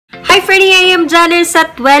Hi Freddy, I am Janice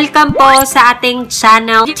at welcome po sa ating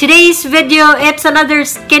channel. Today's video, it's another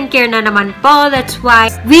skincare na naman po. That's why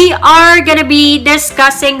we are gonna be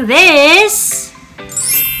discussing this.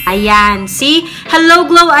 Ayan, see? Hello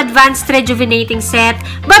Glow Advanced Rejuvenating Set.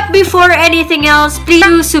 But before anything else, please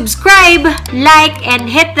do subscribe, like, and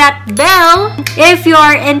hit that bell if you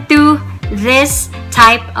are into this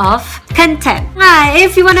type of content.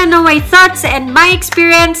 If you wanna know my thoughts and my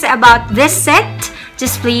experience about this set,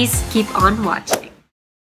 just please keep on watching.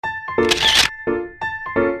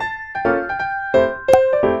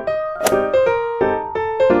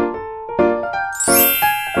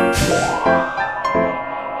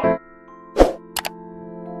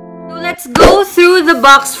 Let's go through the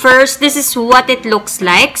box first. This is what it looks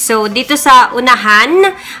like. So, dito sa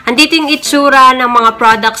unahan, andito yung itsura ng mga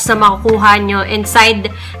products na makukuha nyo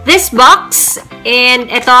inside this box.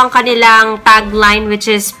 And ito ang kanilang tagline, which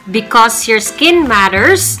is, because your skin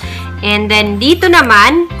matters. And then, dito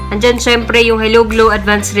naman, andyan syempre yung Hello Glow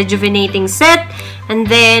Advanced Rejuvenating Set. And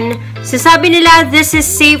then, sasabi nila, this is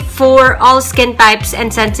safe for all skin types and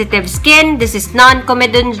sensitive skin. This is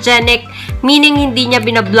non-comedogenic, meaning hindi niya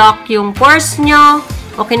binablock yung pores nyo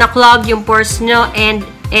o kinaklog yung pores nyo, and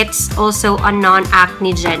it's also a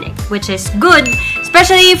non-acnegenic, which is good,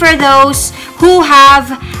 especially for those who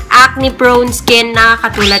have acne-prone skin na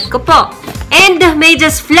katulad ko po. And may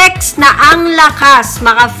just flex na ang lakas,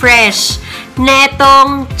 maka-fresh,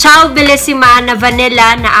 netong CIAO BELLISSIMA na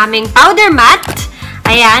vanilla na aming powder matte.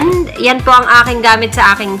 Ayan, yan po ang aking gamit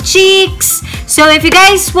sa aking cheeks. So, if you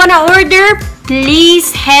guys wanna order,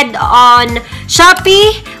 please head on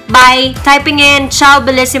Shopee by typing in CIAO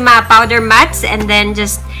BELLISSIMA powder mattes and then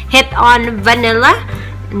just hit on vanilla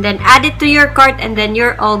and then add it to your cart and then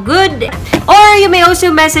you're all good. Or you may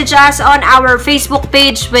also message us on our Facebook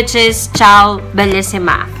page, which is CIAO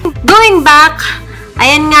BELLISSIMA. Going back,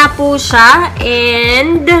 ayan nga po siya,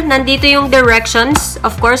 and nandito yung directions,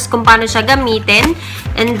 of course, kung paano siya gamitin.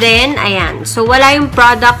 And then, ayan. So, wala yung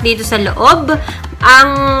product dito sa loob. Ang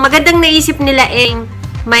magandang naisip nila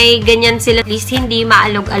may ganyan sila, at least hindi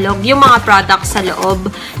maalog-alog yung mga products sa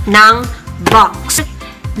loob ng box.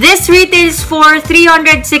 This retails for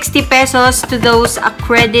 360 pesos to those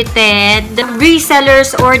accredited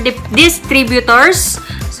resellers or distributors.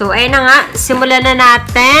 So, ayun na nga, simulan na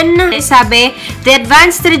natin. Sabi, the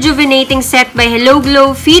Advanced Rejuvenating Set by Hello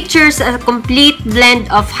Glow features a complete blend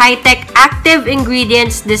of high-tech active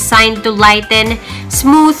ingredients designed to lighten,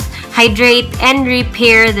 smooth, hydrate, and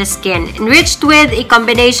repair the skin. Enriched with a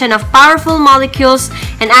combination of powerful molecules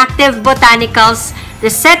and active botanicals, the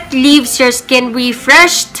set leaves your skin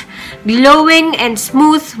refreshed, glowing, and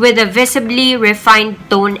smooth with a visibly refined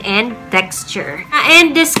tone and texture.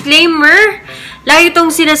 And disclaimer, lagi itong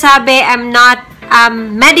sinasabi, I'm not a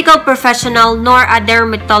medical professional nor a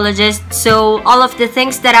dermatologist. So, all of the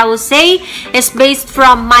things that I will say is based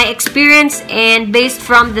from my experience and based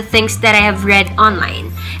from the things that I have read online.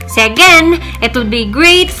 So, again, it would be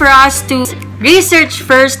great for us to research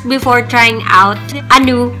first before trying out a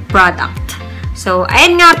new product. So,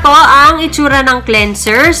 ayan nga po ang itsura ng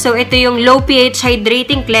cleanser. So, ito yung low pH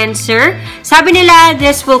hydrating cleanser. Sabi nila,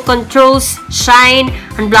 this will control shine,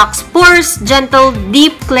 unblocks pores, gentle,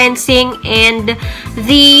 deep cleansing, and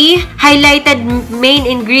the highlighted main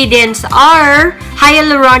ingredients are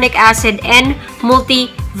hyaluronic acid and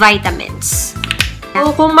multivitamins. So,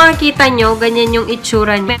 kung makikita nyo, ganyan yung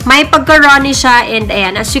itsura niya. May pagka-runny siya, and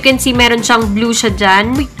ayan, as you can see, meron siyang blue siya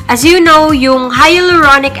dyan. As you know, yung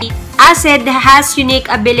hyaluronic acid has unique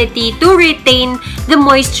ability to retain the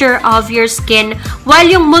moisture of your skin, while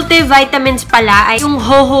yung multivitamins pala ay yung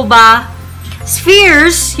jojoba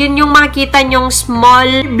spheres, yun yung makikita nyong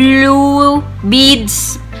small blue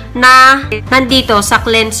beads na nandito sa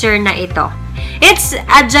cleanser na ito. It's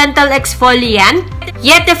a gentle exfoliant,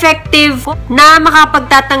 yet effective na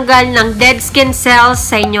makapagtatanggal ng dead skin cells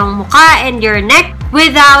sa inyong mukha and your neck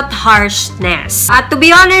without harshness. To be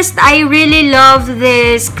honest, I really love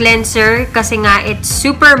this cleanser kasi nga it's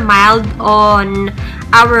super mild on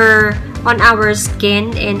our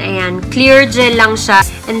skin, and ayan, clear gel lang siya.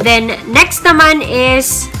 And then next naman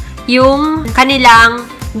is yung kanilang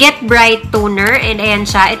Get Bright Toner, and ayan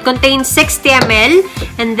siya. It contains 60 ml,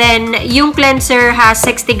 and then yung cleanser has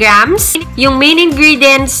 60 grams. Yung main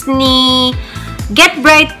ingredients ni Get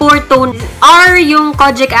Bright Pore Tone are yung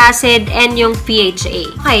kojic acid and yung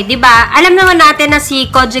PHA. Okay, diba? Alam naman natin na si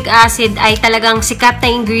kojic acid ay talagang sikat na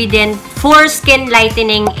ingredient for skin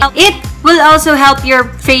lightening. It will also help your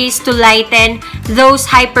face to lighten those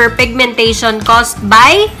hyperpigmentation caused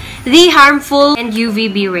by the harmful and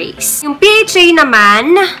UVB rays. Yung PHA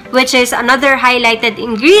naman, which is another highlighted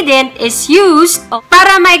ingredient, is used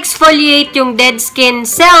para ma-exfoliate yung dead skin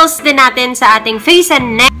cells din natin sa ating face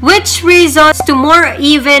and neck, which results to more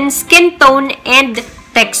even skin tone and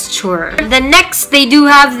texture. The next, they do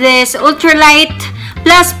have this ultralight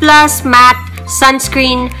plus matte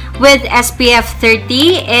sunscreen with SPF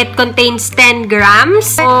 30. It contains 10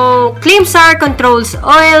 grams. So, claims are controls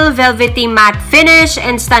oil, velvety matte finish,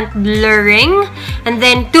 instant blurring. And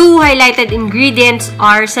then, 2 highlighted ingredients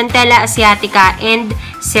are Centella asiatica and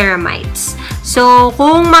ceramides. So,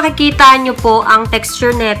 kung makikita nyo po ang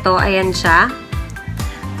texture nito, ayan siya.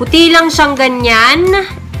 Puti lang siyang ganyan.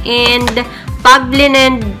 And, pag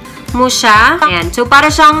blend mo siya, ayan. So, para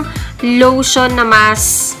siyang lotion na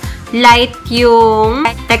mas light yung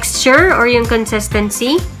texture or yung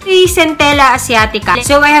consistency. The Centella asiatica.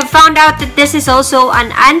 So, I have found out that this is also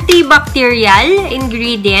an antibacterial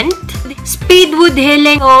ingredient. Speedwood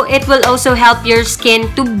healing. So, it will also help your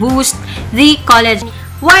skin to boost the collagen.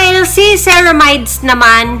 While si ceramides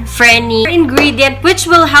naman, friendly ingredient which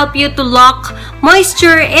will help you to lock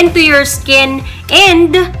moisture into your skin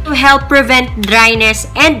and to help prevent dryness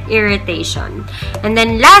and irritation. And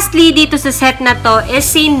then lastly, dito sa set na to is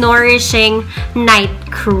si Nourishing Night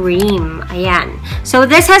Cream. Ayan. So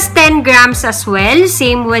this has 10 grams as well.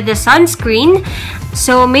 Same with the sunscreen.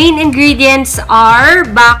 So main ingredients are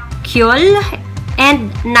bakuchiol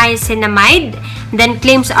and niacinamide. Then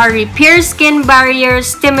claims are repair skin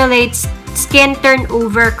barriers, stimulates skin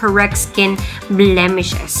turnover, correct skin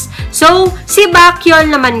blemishes. So, si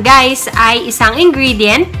bakuchiol naman guys ay isang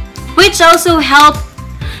ingredient which also help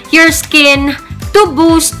your skin to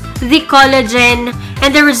boost the collagen,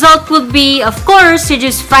 and the result would be, of course,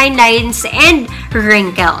 reduce fine lines and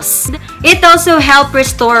wrinkles. It also help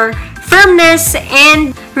restore firmness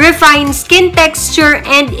and refine skin texture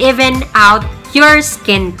and even out your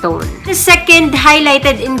skin tone. The second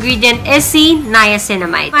highlighted ingredient is si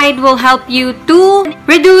niacinamide. It will help you to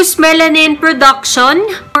reduce melanin production,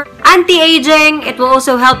 anti-aging. It will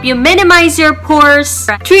also help you minimize your pores,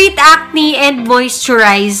 treat acne, and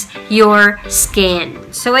moisturize your skin.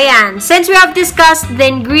 So, ayan. Since we have discussed the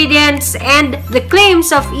ingredients and the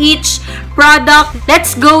claims of each product,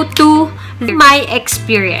 let's go to my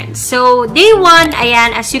experience. So, day 1,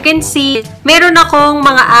 ayan, as you can see, meron akong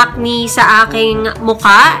mga acne sa aking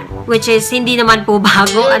mukha, which is hindi naman po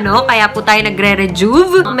bago, kaya po tayo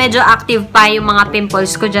nagre-rejuve. Medyo active pa yung mga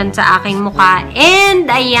pimples ko dyan sa aking mukha. And,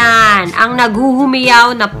 ayan, ang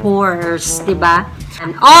naguhumiyaw na pores, diba?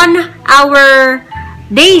 And on our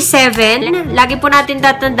day 7, lagi po natin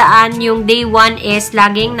tatandaan yung day 1 is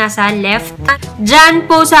laging nasa left. Diyan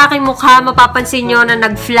po sa aking mukha, mapapansin nyo na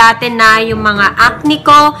nag-flatten na yung mga acne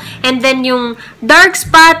ko. And then yung dark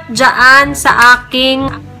spot dyan sa aking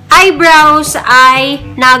eyebrows ay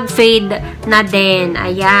nag-fade na din.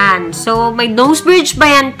 Ayan. So, may nose bridge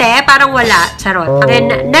ba yan, te? Parang wala. Charot.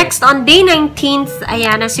 Then, next, on day 19th,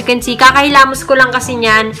 ayan, as you can see, kakahilamos ko lang kasi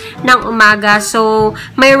niyan ng umaga. So,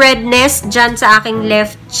 may redness dyan sa aking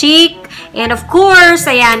left cheek. And of course,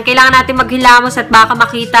 ayan, kailangan natin maghilamos at baka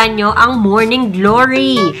makita nyo ang morning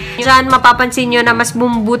glory. Diyan, mapapansin nyo na mas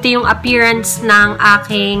bumubuti yung appearance ng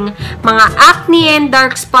aking mga acne and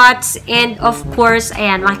dark spots. And of course,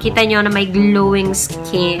 ayan, makikita nyo na may glowing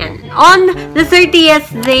skin. On the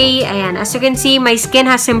 30th day, ayan, as you can see, my skin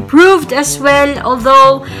has improved as well.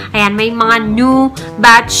 Although, ayan, may mga new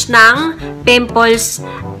batch ng pimples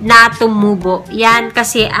na tumubo. Yan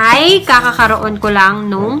kasi ay kakakaroon ko lang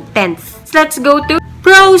nung 10th. Let's go to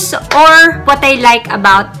pros or what I like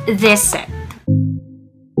about this set.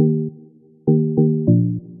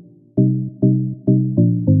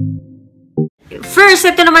 First,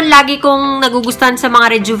 ito naman lagi kong nagugustuhan sa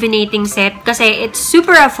mga rejuvenating set kasi it's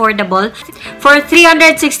super affordable. For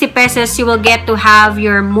 360 pesos, you will get to have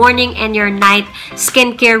your morning and your night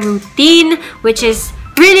skincare routine, which is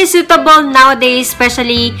really suitable nowadays,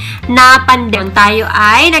 especially na pandemic. Tayo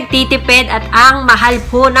ay nagtitipid at ang mahal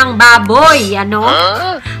po ng baboy.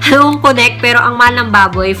 Halong connect, pero ang mahal ng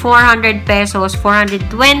baboy, 400 pesos,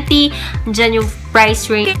 420. Diyan yung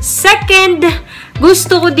price range. Second,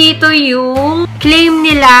 gusto ko dito yung claim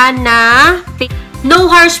nila na no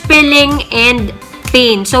harsh peeling and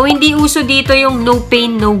pain. So, hindi uso dito yung no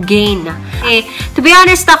pain, no gain. To be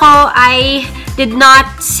honest ako, I did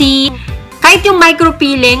not see kahit yung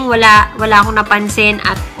micro-peeling, wala akong napansin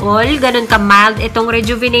at all. Ganun ka-mild itong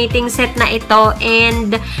rejuvenating set na ito.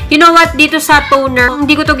 And, you know what? Dito sa toner,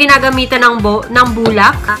 hindi ko to ginagamitan ng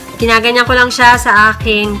bulak. Ginaganyan ko lang siya sa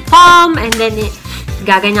aking palm. And then,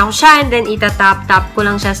 gaganyan ko siya. And then, itatap-tap ko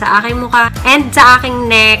lang siya sa aking mukha. And sa aking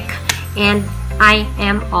neck. And, I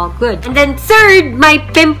am all good. And then third, my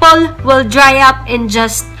pimple will dry up in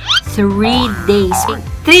just 3 days.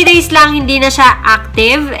 3 days lang, hindi na siya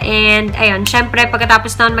active. And, ayun, syempre,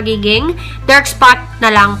 pagkatapos naman magiging dark spot na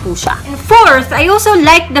lang po siya. And fourth, I also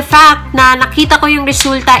like the fact na nakita ko yung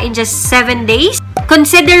resulta in just 7 days.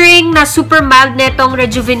 Considering na super mild na itong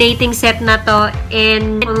rejuvenating set na to,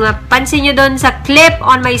 and kung napansin nyo doon sa clip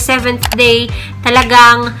on my 7th day,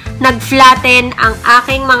 talagang nag-flatten ang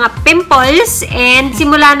aking mga pimples and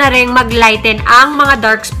simula na rin mag-lighten ang mga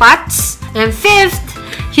dark spots. And fifth,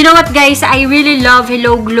 you know what guys, I really love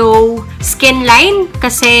Hello Glow skin line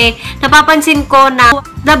kasi napapansin ko na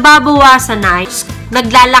nababawasan na,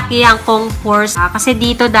 naglalaki ang kong pores. Kasi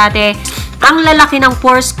dito dati, ang lalaki ng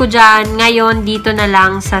pores ko dyan, ngayon dito na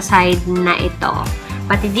lang sa side na ito.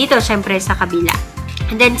 Pati dito, syempre sa kabila.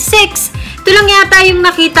 And then 6, ito lang yata yung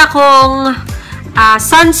nakita kong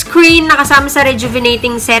sunscreen na kasama sa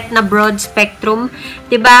rejuvenating set na broad spectrum.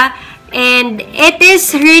 Diba? And it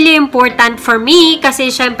is really important for me kasi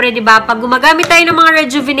syempre, diba, pag gumagamit tayo ng mga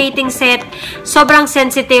rejuvenating set, sobrang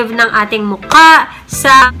sensitive ng ating mukha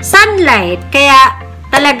sa sunlight. Kaya,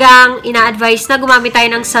 talagang ina-advise na gumamit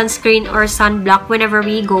tayo ng sunscreen or sunblock whenever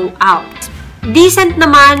we go out. Decent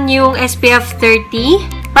naman yung SPF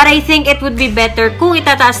 30, but I think it would be better kung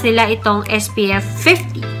itataas nila itong SPF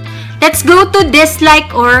 50. Let's go to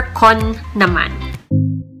dislike or con naman.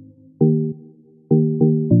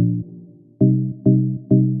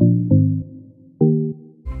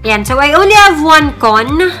 Yan, so I only have one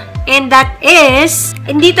con, and that is,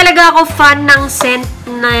 hindi talaga ako fan ng scent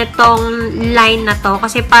na itong line na to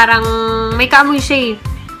kasi parang may kaamoy siya eh.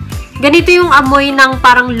 Ganito yung amoy ng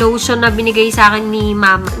parang lotion na binigay sa akin ni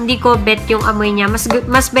mama. Hindi ko bet yung amoy niya.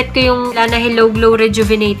 Mas bet ko yung na Hello Glow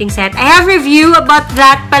Rejuvenating Set. I have review about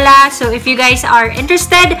that pala. So if you guys are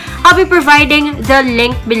interested, I'll be providing the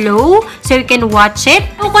link below so you can watch it.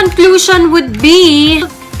 So conclusion would be,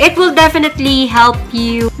 it will definitely help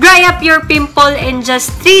you dry up your pimple in just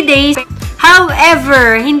 3 days.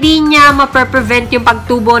 However, hindi niya ma-prevent yung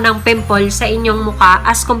pagtubo ng pimple sa inyong mukha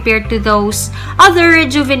as compared to those other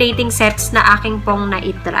rejuvenating sets na aking pong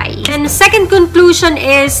na-try. And the second conclusion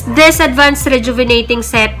is, this advanced rejuvenating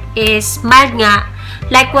set is mild nga,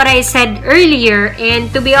 like what I said earlier. And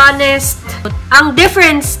to be honest, ang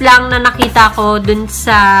difference lang na nakita ko dun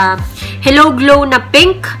sa Hello Glow na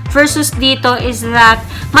pink versus dito is that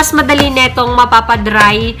mas madali netong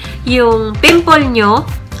mapapadry yung pimple nyo.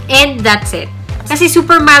 And that's it. Kasi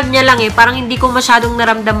super mild niya lang eh. Parang hindi ko masyadong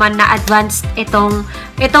naramdaman na advanced itong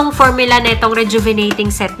formula na itong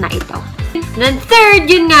rejuvenating set na ito. Then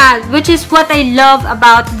third, yun nga, which is what I love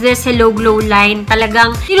about this Hello Glow line.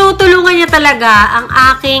 Talagang tinutulungan niya talaga ang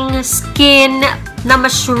aking skin na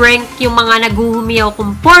ma-shrink yung mga naguhumiyaw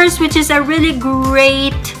kong pores, which is a really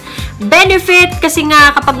great benefit kasi nga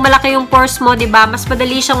kapag malaki yung pores mo, 'di ba, mas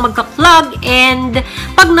madali siyang magka-clog, and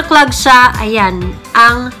pag na-clog siya, ayan,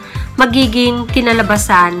 ang magiging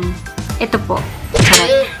kinalabasan, ito po.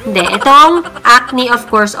 Hindi, itong acne of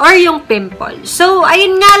course, or yung pimple. So,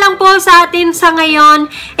 ayun nga lang po sa atin sa ngayon.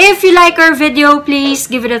 If you like our video, please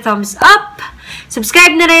give it a thumbs up.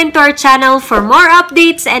 Subscribe na rin to our channel for more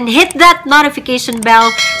updates and hit that notification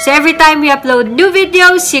bell so every time we upload new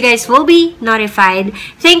videos, you guys will be notified.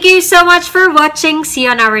 Thank you so much for watching. See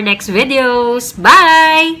you on our next videos.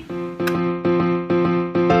 Bye!